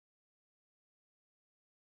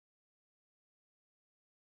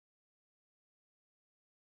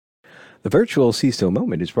The virtual CISO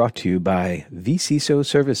moment is brought to you by vCISO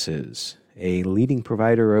Services, a leading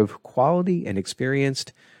provider of quality and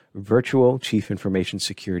experienced virtual chief information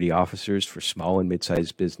security officers for small and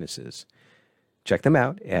mid-sized businesses. Check them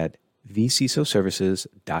out at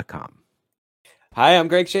vcisoservices.com. Hi, I'm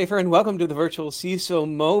Greg Schaefer, and welcome to the virtual CISO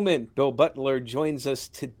moment. Bill Butler joins us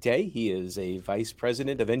today. He is a vice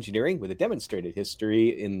president of engineering with a demonstrated history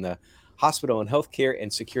in the hospital and healthcare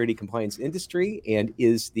and security compliance industry, and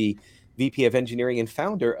is the VP of Engineering and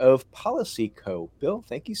founder of Policy Co. Bill,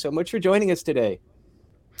 thank you so much for joining us today.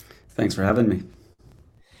 Thanks for having me.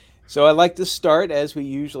 So I'd like to start, as we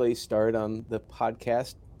usually start on the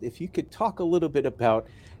podcast, if you could talk a little bit about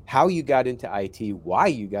how you got into IT, why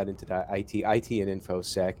you got into IT and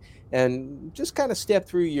InfoSec, and just kind of step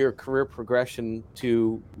through your career progression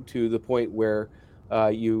to the point where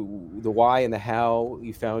the why and the how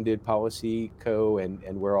you founded Policy Co.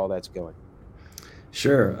 and where all that's going.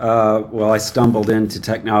 Sure. Well, I stumbled into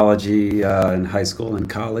technology in high school and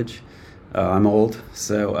college. I'm old,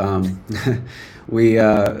 so we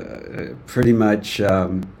pretty much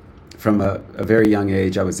from a very young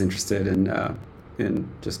age, I was interested in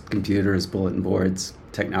just computers, bulletin boards,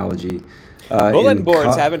 technology. Bulletin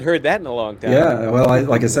boards, haven't heard that in a long time. Yeah, well,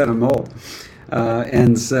 like I said, I'm old.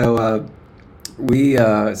 And so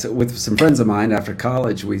so with some friends of mine after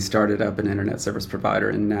college, we started up an internet service provider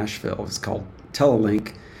in Nashville. It was called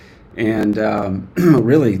Telelink, and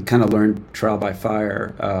really kind of learned trial by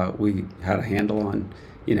fire. We had a handle on,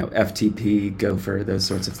 FTP, Gopher, those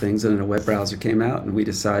sorts of things, and then a web browser came out, and we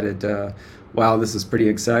decided, wow, this is pretty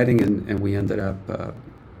exciting, and we ended up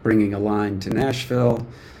bringing a line to Nashville,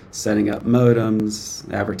 setting up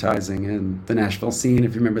modems, advertising in the Nashville scene,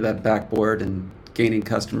 if you remember that backboard, and gaining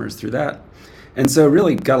customers through that. And so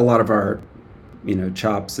really got a lot of our,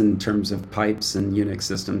 chops in terms of pipes and Unix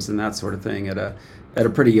systems and that sort of thing at a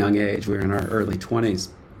pretty young age. We were in our early 20s,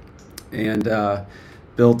 and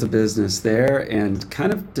built a business there, and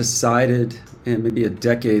kind of decided, and maybe a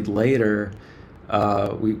decade later,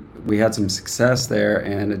 we had some success there,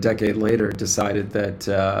 and a decade later decided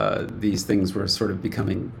that these things were sort of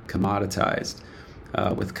becoming commoditized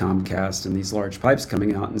with Comcast and these large pipes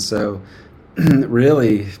coming out. And so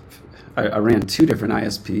really, I ran two different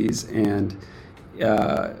ISPs, and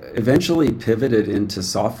eventually pivoted into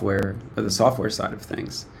software, the software side of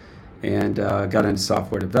things, and got into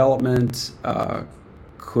software development.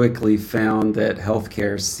 Quickly found that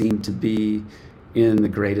healthcare seemed to be in the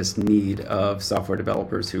greatest need of software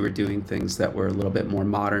developers who were doing things that were a little bit more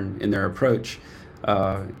modern in their approach,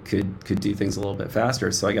 could do things a little bit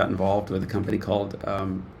faster. So I got involved with a company called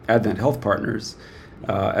Advent Health Partners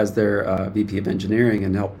as their VP of engineering,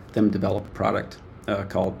 and helped them develop a product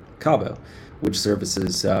called Cabo, which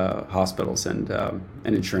services hospitals and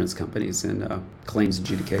insurance companies in claims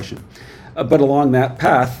adjudication. But along that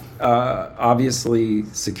path, obviously,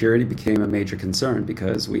 security became a major concern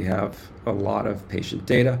because we have a lot of patient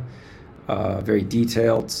data, very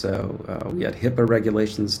detailed. So we had HIPAA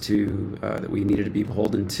regulations that we needed to be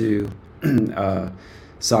beholden to.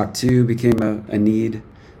 SOC 2 became a need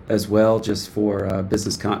as well, just for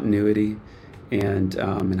business continuity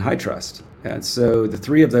and high trust. And so the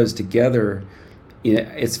three of those together,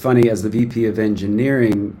 it's funny, as the VP of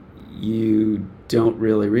engineering, you don't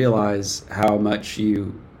really realize how much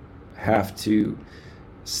you have to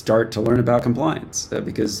start to learn about compliance.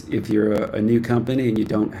 Because if you're a new company and you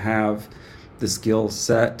don't have the skill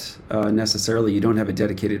set necessarily, you don't have a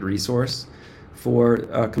dedicated resource for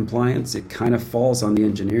compliance, it kind of falls on the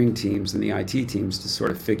engineering teams and the IT teams to sort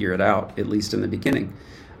of figure it out, at least in the beginning,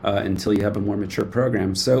 until you have a more mature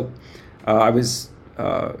program. So I was,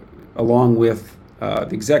 along with the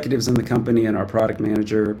executives in the company and our product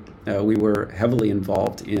manager, we were heavily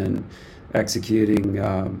involved in executing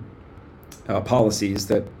policies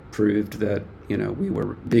that proved that we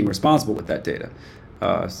were being responsible with that data.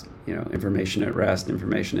 Information at rest,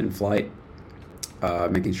 information in flight,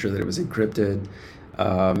 making sure that it was encrypted,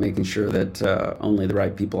 making sure that only the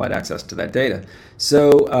right people had access to that data.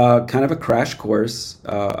 So kind of a crash course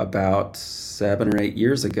about 7 or 8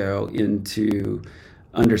 years ago into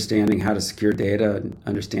understanding how to secure data,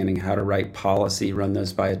 understanding how to write policy, run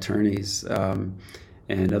those by attorneys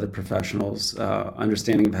and other professionals,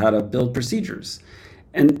 understanding how to build procedures.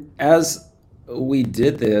 And as we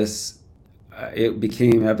did this, it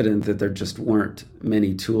became evident that there just weren't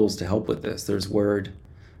many tools to help with this. There's Word,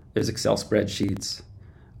 there's Excel spreadsheets,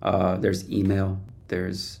 there's email,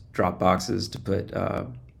 there's Dropboxes to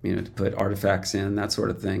put artifacts in, that sort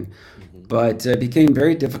of thing. Mm-hmm. But it became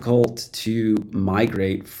very difficult to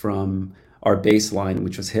migrate from our baseline,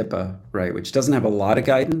 which was HIPAA, right, which doesn't have a lot of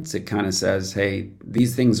guidance. It kind of says, hey,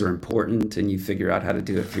 these things are important and you figure out how to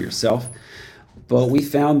do it for yourself. But we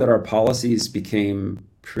found that our policies became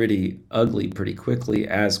pretty ugly pretty quickly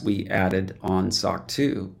as we added on SOC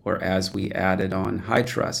 2 or as we added on high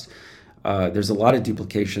trust. There's a lot of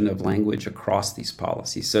duplication of language across these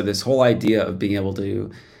policies. So this whole idea of being able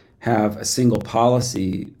to have a single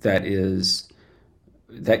policy that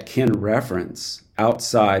can reference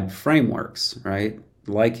outside frameworks, right?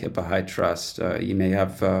 Like HIPAA High Trust. You may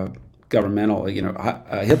have governmental,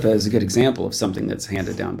 HIPAA is a good example of something that's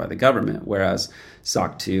handed down by the government, whereas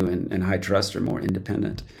SOC 2 and High Trust are more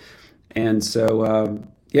independent. And so,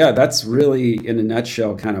 that's really, in a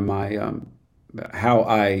nutshell, kind of my how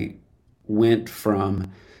I went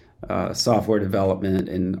from software development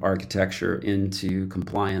and architecture into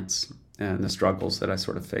compliance and the struggles that I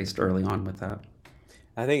sort of faced early on with that.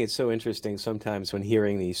 I think it's so interesting sometimes when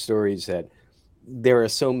hearing these stories that there are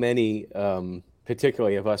so many,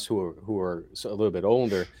 particularly of us who are a little bit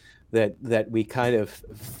older, that we kind of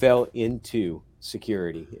fell into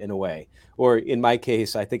security in a way. Or in my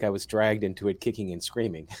case, I think I was dragged into it kicking and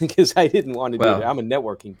screaming because I didn't want to do it. Well, I'm a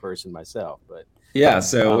networking person myself, but yeah,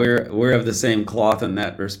 so um, we're of the same cloth in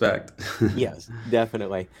that respect. yes,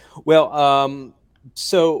 definitely. Well,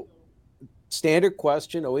 so standard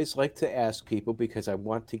question, always like to ask people because I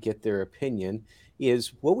want to get their opinion,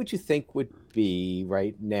 is what would you think would be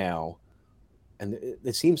right now? And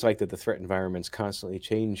it seems like that the threat environment's constantly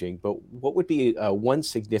changing, but what would be one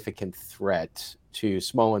significant threat to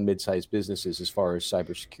small and mid-sized businesses as far as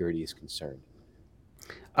cybersecurity is concerned?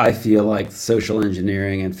 I feel like social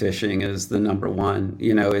engineering and phishing is the number one.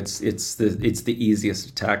 It's the easiest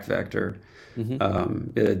attack vector. Hmm.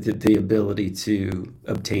 The ability to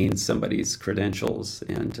obtain somebody's credentials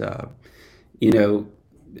and you know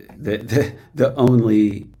the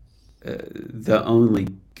only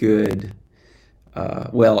good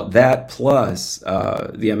that plus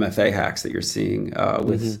the MFA hacks that you're seing Hmm.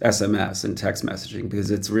 with SMS and text messaging, because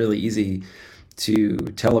it's really easy to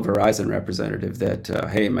tell a Verizon representative that,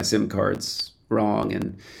 hey, my SIM card's wrong.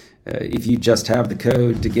 And if you just have the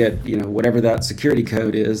code to get, whatever that security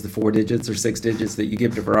code is, the 4 digits or 6 digits that you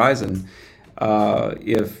give to Verizon,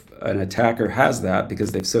 if an attacker has that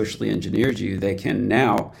because they've socially engineered you, they can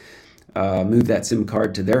now move that SIM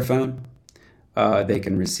card to their phone. They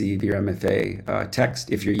can receive your MFA text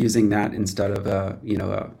if you're using that instead of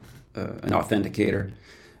an authenticator.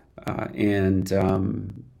 And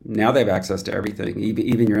now they have access to everything,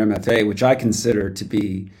 even your MFA, which I consider to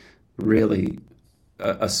be really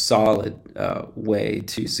a solid way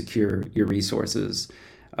to secure your resources.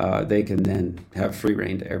 They can then have free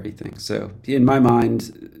reign to everything. So in my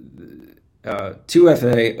mind,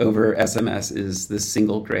 2FA over SMS is the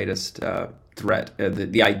single greatest threat.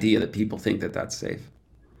 The idea that people think that that's safe.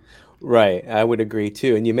 Right, I would agree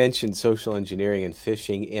too. And you mentioned social engineering and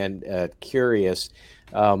phishing, and curious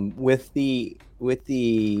with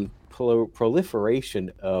the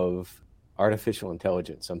proliferation of artificial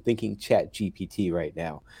intelligence. I'm thinking Chat GPT right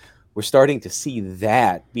now. We're starting to see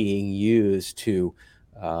that being used to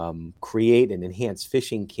create and enhance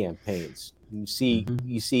phishing campaigns. Mhm.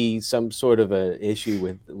 You see some sort of a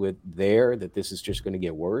issue with there that this is just going to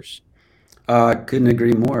get worse. Couldn't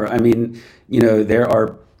agree more. I mean, there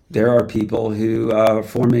are people who are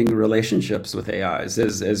forming relationships with AIs.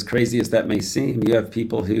 As crazy as that may seem, you have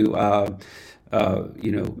people who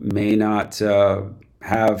may not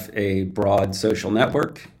have a broad social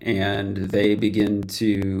network, and they begin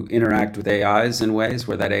to interact with AIs in ways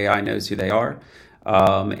where that AI knows who they are,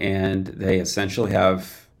 and they essentially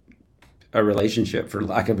have a relationship, for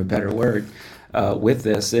lack of a better word, with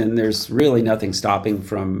this. And there's really nothing stopping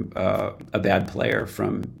from a bad player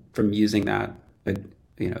from using that,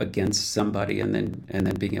 against somebody, and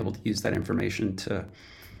then being able to use that information to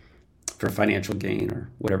for financial gain or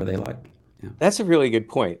whatever they like. Yeah. That's a really good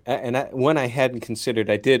point. And one I hadn't considered.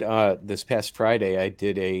 I did this past Friday. I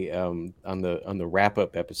did a on the wrap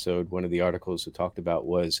up episode. One of the articles that talked about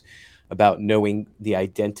was about knowing the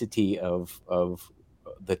identity of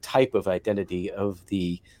the type of identity of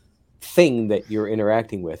the thing that you're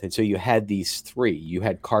interacting with. And so you had these three. You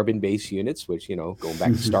had carbon-based units, which, going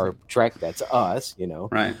back to Star Trek, that's us.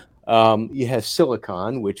 Right. You have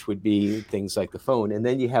silicon, which would be things like the phone, and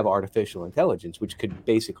then you have artificial intelligence, which could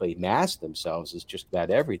basically mask themselves as just about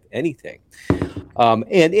anything. And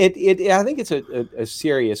I think it's a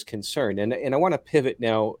serious concern. And I want to pivot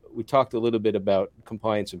now. We talked a little bit about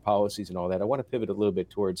compliance and policies and all that. I want to pivot a little bit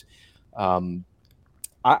towards. Um,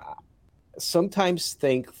 I sometimes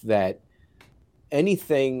think that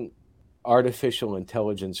anything. artificial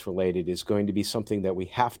intelligence related is going to be something that we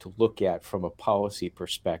have to look at from a policy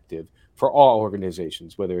perspective for all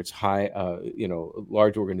organizations, whether it's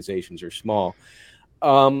large organizations or small.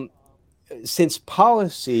 Um, since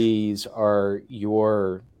policies are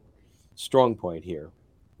your strong point here,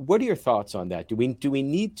 what are your thoughts on that? Do we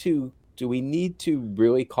need to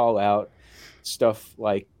really call out stuff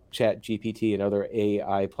like Chat GPT and other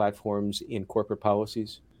AI platforms in corporate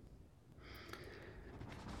policies?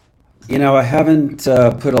 I haven't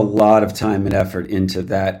put a lot of time and effort into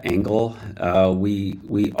that angle.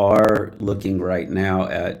 We are looking right now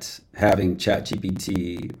at having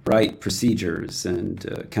ChatGPT write procedures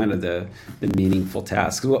and kind of the meaningful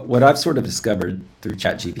tasks. What I've sort of discovered through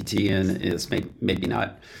ChatGPT, and is maybe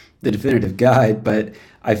not the definitive guide, but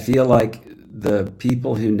I feel like the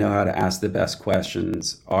people who know how to ask the best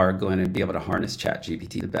questions are going to be able to harness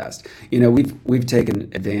ChatGPT the best. We've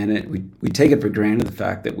taken advantage. We take it for granted the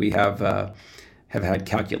fact that we have had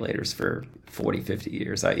calculators for 40, 50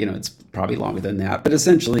 years. It's probably longer than that, but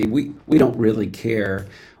essentially we don't really care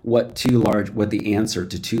what the answer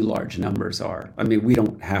to two large numbers are. I mean, we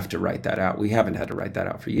don't have to write that out. We haven't had to write that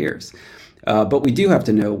out for years, but we do have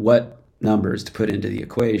to know what numbers to put into the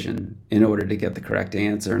equation in order to get the correct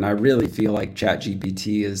answer. And I really feel like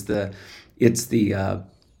ChatGPT is the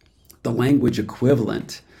language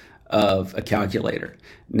equivalent of a calculator.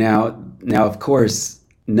 Now, of course,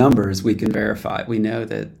 numbers we can verify. We know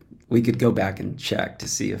that we could go back and check to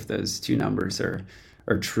see if those two numbers are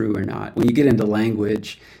true or not. When you get into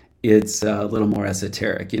language, it's a little more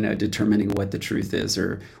esoteric, determining what the truth is,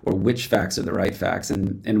 or which facts are the right facts.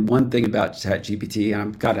 And one thing about ChatGPT,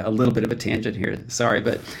 I've got a little bit of a tangent here, sorry,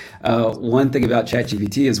 but one thing about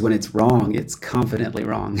ChatGPT is when it's wrong, it's confidently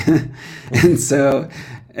wrong, and so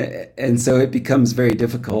it becomes very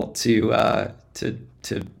difficult to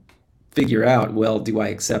figure out, well, do I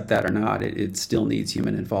accept that or not? It still needs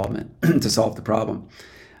human involvement to solve the problem.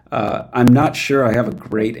 I'm not sure I have a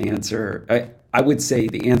great answer. I would say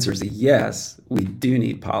the answer is a yes. We do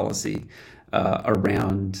need policy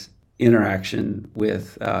around interaction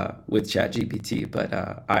with ChatGPT, but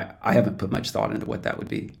I haven't put much thought into what that would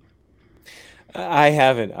be. I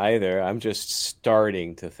haven't either. I'm just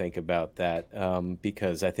starting to think about that,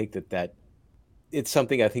 because I think that it's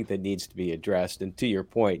something I think that needs to be addressed. And to your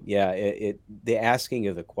point, yeah, the asking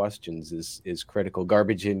of the questions is critical.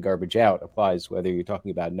 Garbage in, garbage out applies whether you're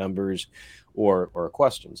talking about numbers or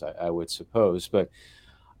questions, I would suppose. But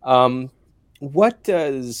um, what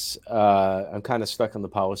does I'm kind of stuck on the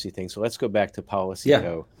policy thing, so let's go back to Policy Yeah.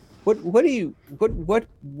 Co.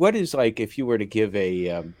 What is, like, if you were to give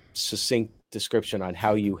a succinct description on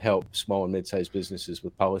how you help small and mid-sized businesses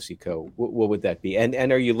with Policy Co, what would that be?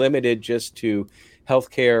 And are you limited just to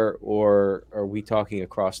healthcare, or are we talking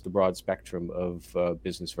across the broad spectrum of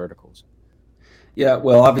business verticals? Yeah,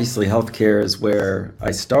 well, obviously, healthcare is where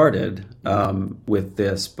I started with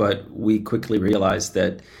this, but we quickly realized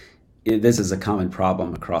that this is a common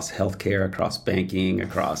problem across healthcare, across banking,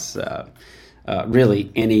 across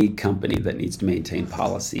really any company that needs to maintain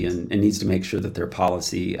policy, and needs to make sure that their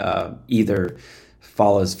policy either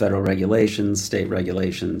follows federal regulations, state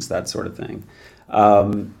regulations, that sort of thing.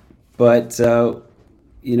 But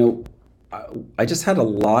you know, I just had a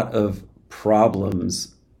lot of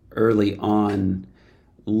problems early on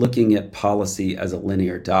looking at policy as a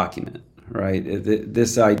linear document, right?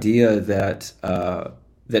 This idea that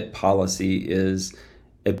policy is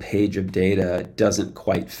a page of data doesn't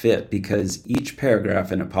quite fit, because each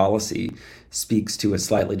paragraph in a policy speaks to a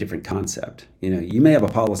slightly different concept. You may have a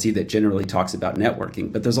policy that generally talks about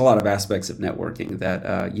networking, but there's a lot of aspects of networking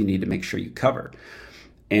that you need to make sure you cover.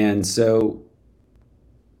 And so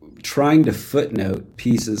trying to footnote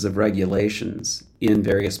pieces of regulations in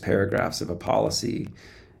various paragraphs of a policy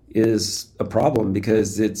is a problem,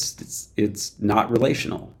 because it's not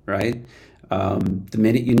relational, right? The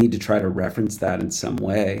minute you need to try to reference that in some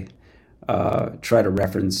way, try to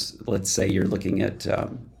reference, let's say you're looking at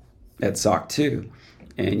SOC 2,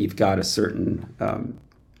 and you've got a certain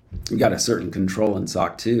control in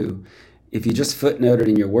SOC 2. If you just footnote it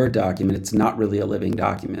in your Word document, it's not really a living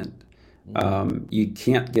document. You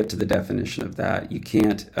can't get to the definition of that. You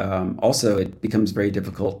can't. Also, it becomes very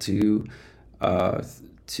difficult to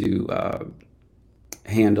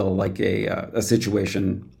handle, like a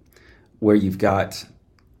situation where you've got.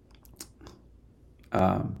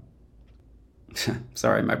 Um,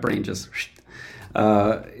 Sorry, my brain just.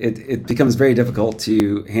 It becomes very difficult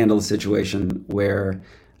to handle a situation where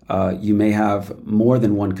you may have more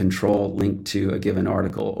than one control linked to a given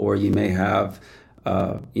article, or you may have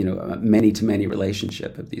a many-to-many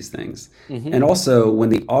relationship of these things. Hmm. And also, when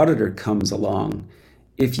the auditor comes along,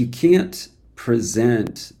 if you can't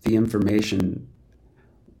present the information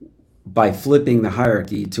by flipping the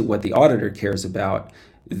hierarchy to what the auditor cares about,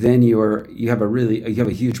 then you have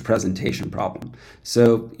a huge presentation problem.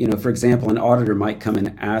 So, for example, an auditor might come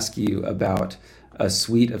and ask you about a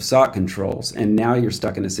suite of SOC controls, and now you're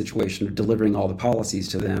stuck in a situation of delivering all the policies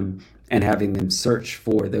to them and having them search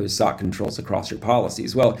for those SOC controls across your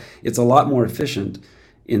policies. Well, it's a lot more efficient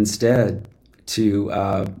instead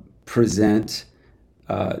to present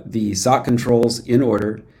the SOC controls in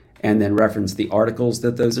order, and then reference the articles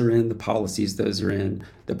that those are in, the policies those are in,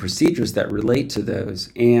 the procedures that relate to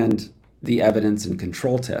those, and the evidence and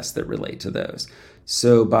control tests that relate to those.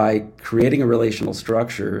 So by creating a relational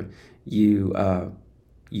structure, you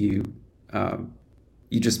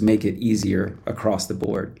just make it easier across the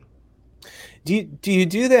board. Do you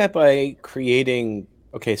do that by creating?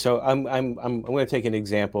 Okay, so I'm going to take an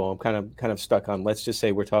example. I'm kind of stuck on. Let's just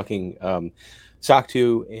say we're talking SOC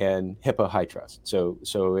 2 and HIPAA high trust. So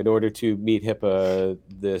in order to meet HIPAA,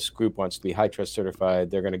 this group wants to be high trust certified.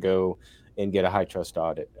 They're going to go and get a high trust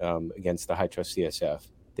audit against the high trust CSF.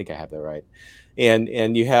 I think I have that right. And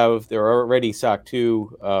they're already SOC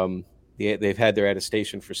 2. They've had their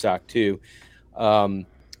attestation for SOC 2.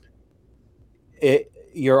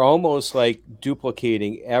 You're almost like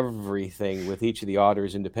duplicating everything with each of the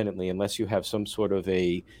auditors independently, unless you have some sort of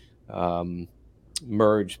a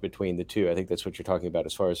merge between the two. I think that's what you're talking about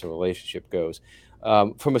as far as the relationship goes.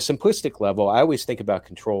 From a simplistic level, I always think about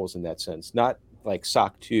controls in that sense, not like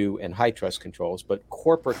SOC 2 and high trust controls, but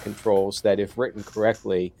corporate controls that, if written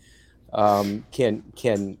correctly,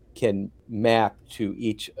 can map to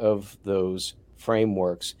each of those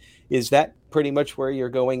frameworks. Is that pretty much where you're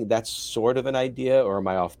going? That's sort of an idea, or am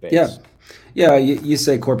I off base? Yeah. You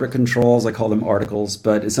say corporate controls. I call them articles,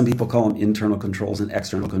 but some people call them internal controls and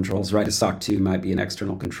external controls, right? A SOC 2 might be an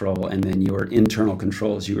external control, and then your internal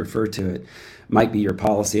controls, you refer to it, might be your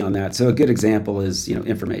policy on that. So a good example is,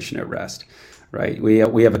 information at rest, right? We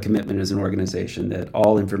have a commitment as an organization that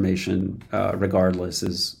all information, regardless,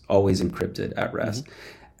 is always encrypted at rest. Mm-hmm.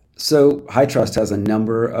 So high trust has a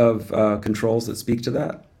number of controls that speak to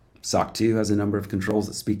that. SOC 2 has a number of controls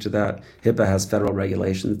that speak to that. HIPAA has federal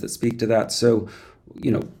regulations that speak to that. So,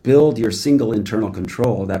 build your single internal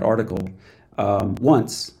control, that article,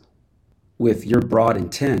 once with your broad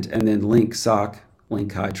intent, and then link SOC,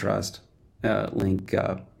 link high trust, link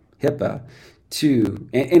HIPAA to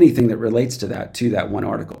anything that relates to that one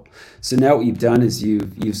article. So now what you've done is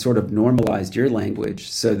you've sort of normalized your language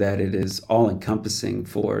so that it is all encompassing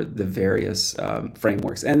for the various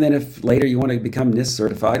frameworks. And then if later you want to become NIST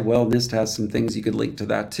certified, well, NIST has some things you could link to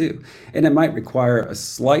that too. And it might require a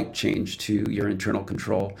slight change to your internal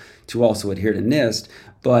control to also adhere to NIST,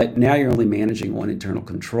 but now you're only managing one internal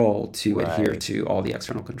control to adhere to all the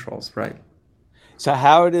external controls, right? So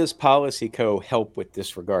how does PolicyCo help with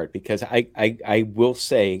this regard? Because I will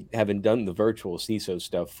say, having done the virtual CISO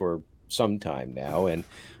stuff for some time now, and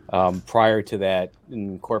prior to that,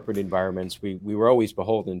 in corporate environments, we were always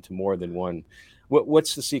beholden to more than one.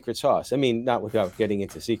 What's the secret sauce? I mean, not without getting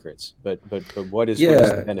into secrets, but what is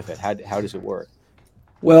the benefit? How does it work?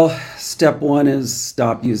 Well, step one is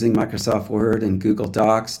stop using Microsoft Word and Google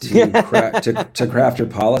Docs to craft your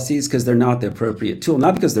policies, because they're not the appropriate tool.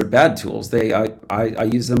 Not because they're bad tools. I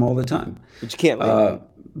use them all the time. But you can't.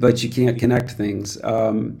 But you can't connect things.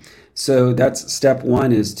 So that's step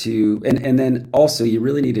one, is and then also you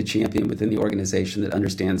really need a champion within the organization that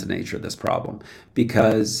understands the nature of this problem.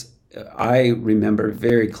 Because I remember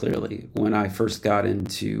very clearly when I first got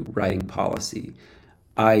into writing policy,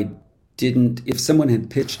 if someone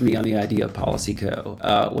had pitched me on the idea of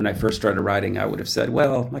PolicyCo, when I first started writing, I would have said,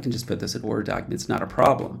 well, I can just put this in Word document. It's not a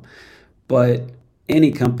problem. But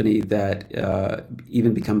any company that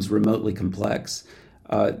even becomes remotely complex,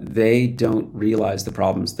 they don't realize the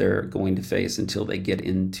problems they're going to face until they get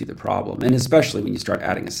into the problem. And especially when you start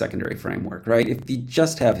adding a secondary framework, right? If you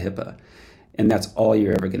just have HIPAA and that's all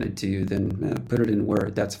you're ever going to do, then put it in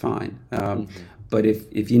Word. That's fine. But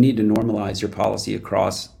if you need to normalize your policy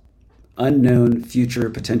across unknown future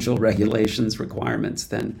potential regulations, requirements,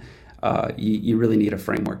 then you really need a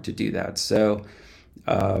framework to do that. So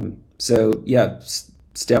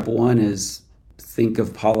step one is think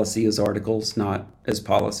of policy as articles, not as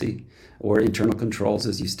policy, or internal controls,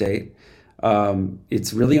 as you state.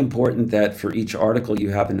 It's really important that for each article you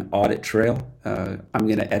have an audit trail. I'm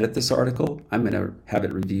going to edit this article. I'm going to have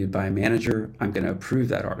it reviewed by a manager. I'm going to approve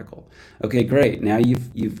that article. Okay, great. Now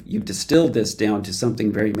you've distilled this down to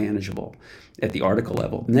something very manageable at the article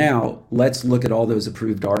level. Now let's look at all those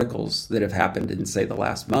approved articles that have happened in, say, the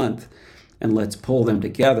last month, and let's pull them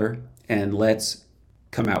together, and let's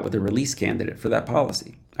come out with a release candidate for that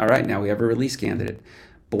policy. All right, now we have a release candidate.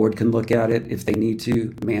 Board can look at it if they need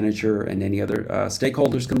to. Manager and any other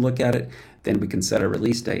stakeholders can look at it. Then we can set a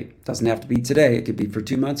release date. Doesn't have to be today. It could be for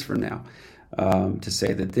 2 months from now, to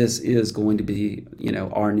say that this is going to be,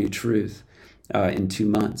 our new truth in 2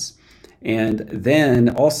 months. And then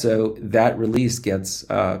also that release gets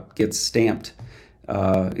stamped.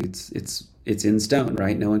 It's in stone,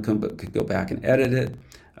 right? No one could go back and edit it.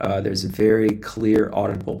 There's a very clear,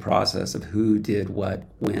 auditable process of who did what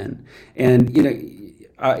when. And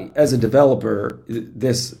as a developer,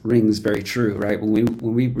 this rings very true, right? When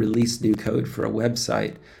we release new code for a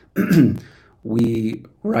website, we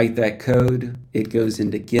write that code. It goes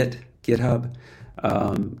into GitHub.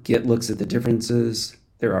 Git looks at the differences.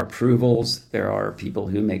 There are approvals. There are people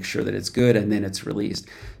who make sure that it's good, and then it's released.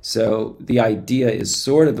 So the idea is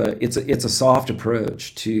sort of it's a soft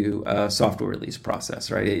approach to a software release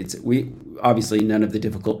process, right? We obviously none of the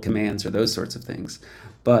difficult commands or those sorts of things,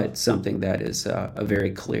 but something that is a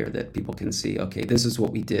very clear that people can see. Okay, this is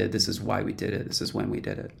what we did. This is why we did it. This is when we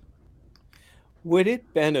did it. Would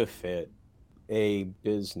it benefit a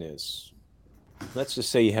business? Let's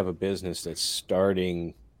just say you have a business that's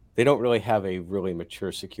starting. They don't really have a really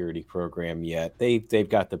mature security program yet. They've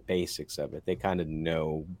got the basics of it. They kind of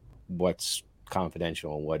know what's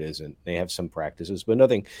confidential and what isn't. They have some practices, but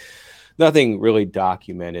nothing really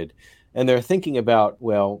documented. And they're thinking about,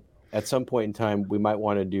 well, at some point in time, we might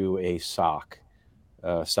want to do a SOC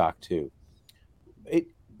 2.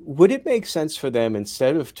 Would it make sense for them,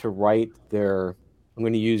 instead of to write I'm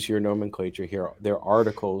going to use your nomenclature here, their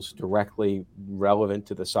articles directly relevant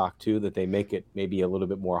to the SOC 2, that they make it maybe a little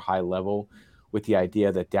bit more high level, with the idea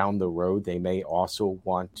that down the road they may also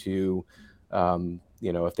want to,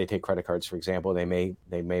 if they take credit cards, for example, they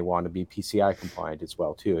may want to be PCI compliant as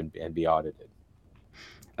well too, and be audited.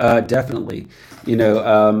 Definitely.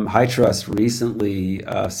 HITRUST recently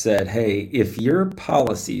said, hey, if your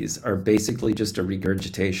policies are basically just a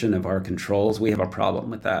regurgitation of our controls, we have a problem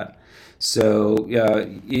with that. So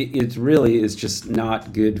it really is just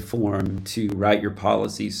not good form to write your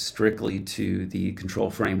policies strictly to the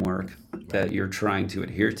control framework that you're trying to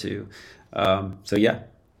adhere to. So yeah,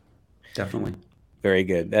 definitely. Very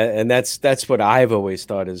good. And that's what I've always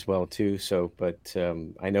thought as well too. So, but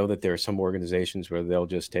I know that there are some organizations where they'll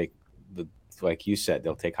just take like you said,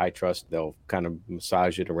 they'll take HITRUST, they'll kind of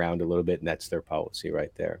massage it around a little bit, and that's their policy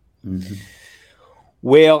right there. Mm-hmm.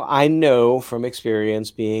 Well, I know from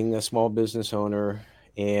experience, being a small business owner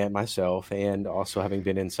and myself, and also having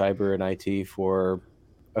been in cyber and IT for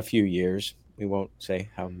a few years, we won't say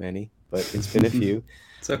how many, but it's been a few.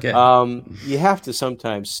 It's okay. You have to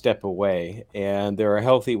sometimes step away, and there are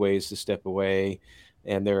healthy ways to step away,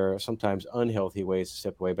 and there are sometimes unhealthy ways to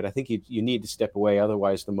step away. But I think you need to step away.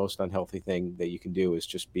 Otherwise, the most unhealthy thing that you can do is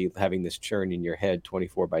just be having this churn in your head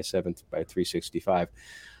 24/7 by 365.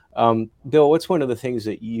 Bill, what's one of the things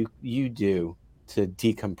that you do to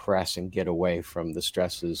decompress and get away from the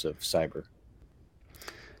stresses of cyber?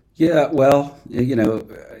 Yeah, well,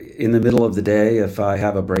 in the middle of the day, if I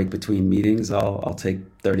have a break between meetings, I'll take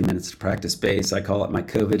 30 minutes to practice bass. I call it my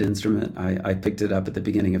COVID instrument. I picked it up at the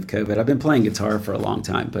beginning of COVID. I've been playing guitar for a long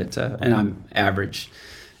time, and I'm average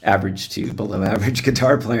to below average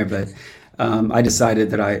guitar player, but I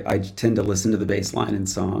decided that I tend to listen to the bass line in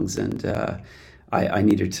songs, and I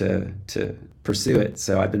needed to pursue it.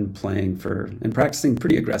 So I've been playing and practicing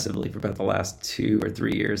pretty aggressively for about the last 2 or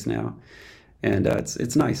 3 years now. And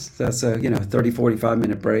it's nice. That's a 30,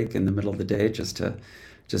 45-minute break in the middle of the day just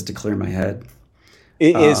to clear my head.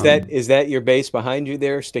 Is that your bass behind you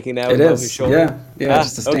there, sticking out above your shoulder? Yeah,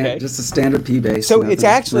 just a standard P bass. So it's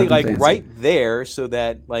actually like fancy. Right there, so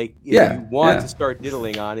that like if you want to start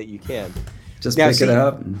diddling on it, you can. Just now, pick it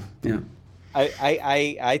up. And, yeah.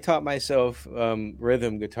 I taught myself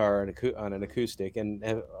rhythm guitar on an acoustic, and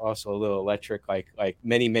also a little electric like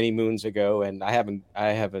many moons ago, and I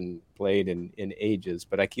haven't played in ages,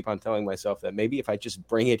 but I keep on telling myself that maybe if I just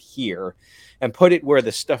bring it here and put it where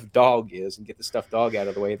the stuffed dog is and get the stuffed dog out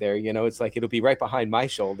of the way there, it's like it'll be right behind my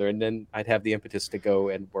shoulder, and then I'd have the impetus to go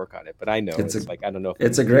and work on it. But I know I don't know if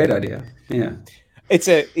it's a great idea. Yeah. It's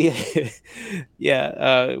what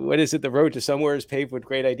is it? The road to somewhere is paved with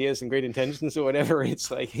great ideas and great intentions, or whatever. It's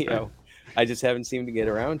like, I just haven't seemed to get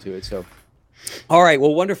around to it. So, all right.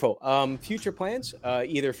 Well, wonderful. Future plans,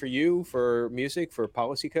 either for you, for music, for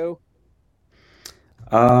PolicyCo?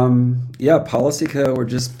 PolicyCo, we're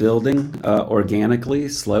just building organically,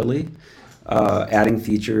 slowly. Adding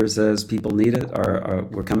features as people need it.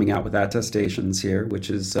 We're coming out with attestations here, which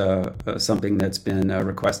is something that's been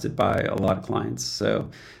requested by a lot of clients. So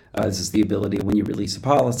This is the ability when you release a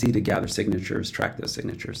policy to gather signatures, track those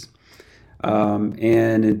signatures.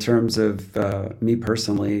 And in terms of me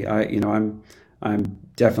personally, I'm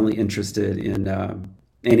definitely interested in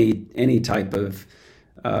any type of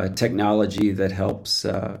technology that helps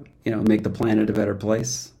make the planet a better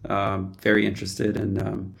place. Very interested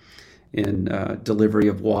in delivery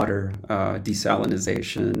of water,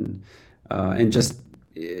 desalinization, and just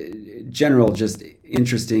general, just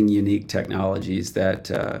interesting, unique technologies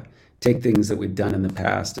that take things that we've done in the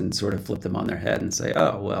past and sort of flip them on their head and say,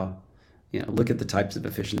 oh, well, look at the types of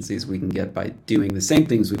efficiencies we can get by doing the same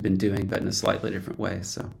things we've been doing, but in a slightly different way.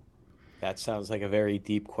 So, That sounds like a very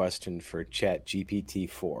deep question for Chat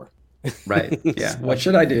GPT-4. right. Yeah. So, What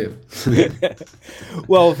should I do?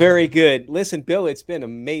 well, very good. Listen, Bill, it's been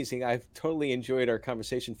amazing. I've totally enjoyed our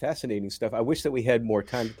conversation. Fascinating stuff. I wish that we had more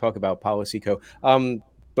time to talk about PolicyCo.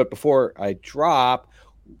 But before I drop,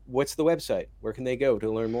 what's the website? Where can they go to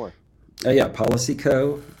learn more? Yeah,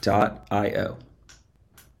 policyco.io.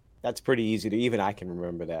 That's pretty easy to even I can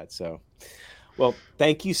remember that. So, well,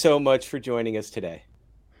 thank you so much for joining us today.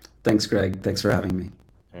 Thanks, Greg. Thanks for having me.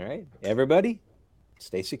 All right, everybody,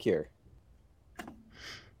 stay secure.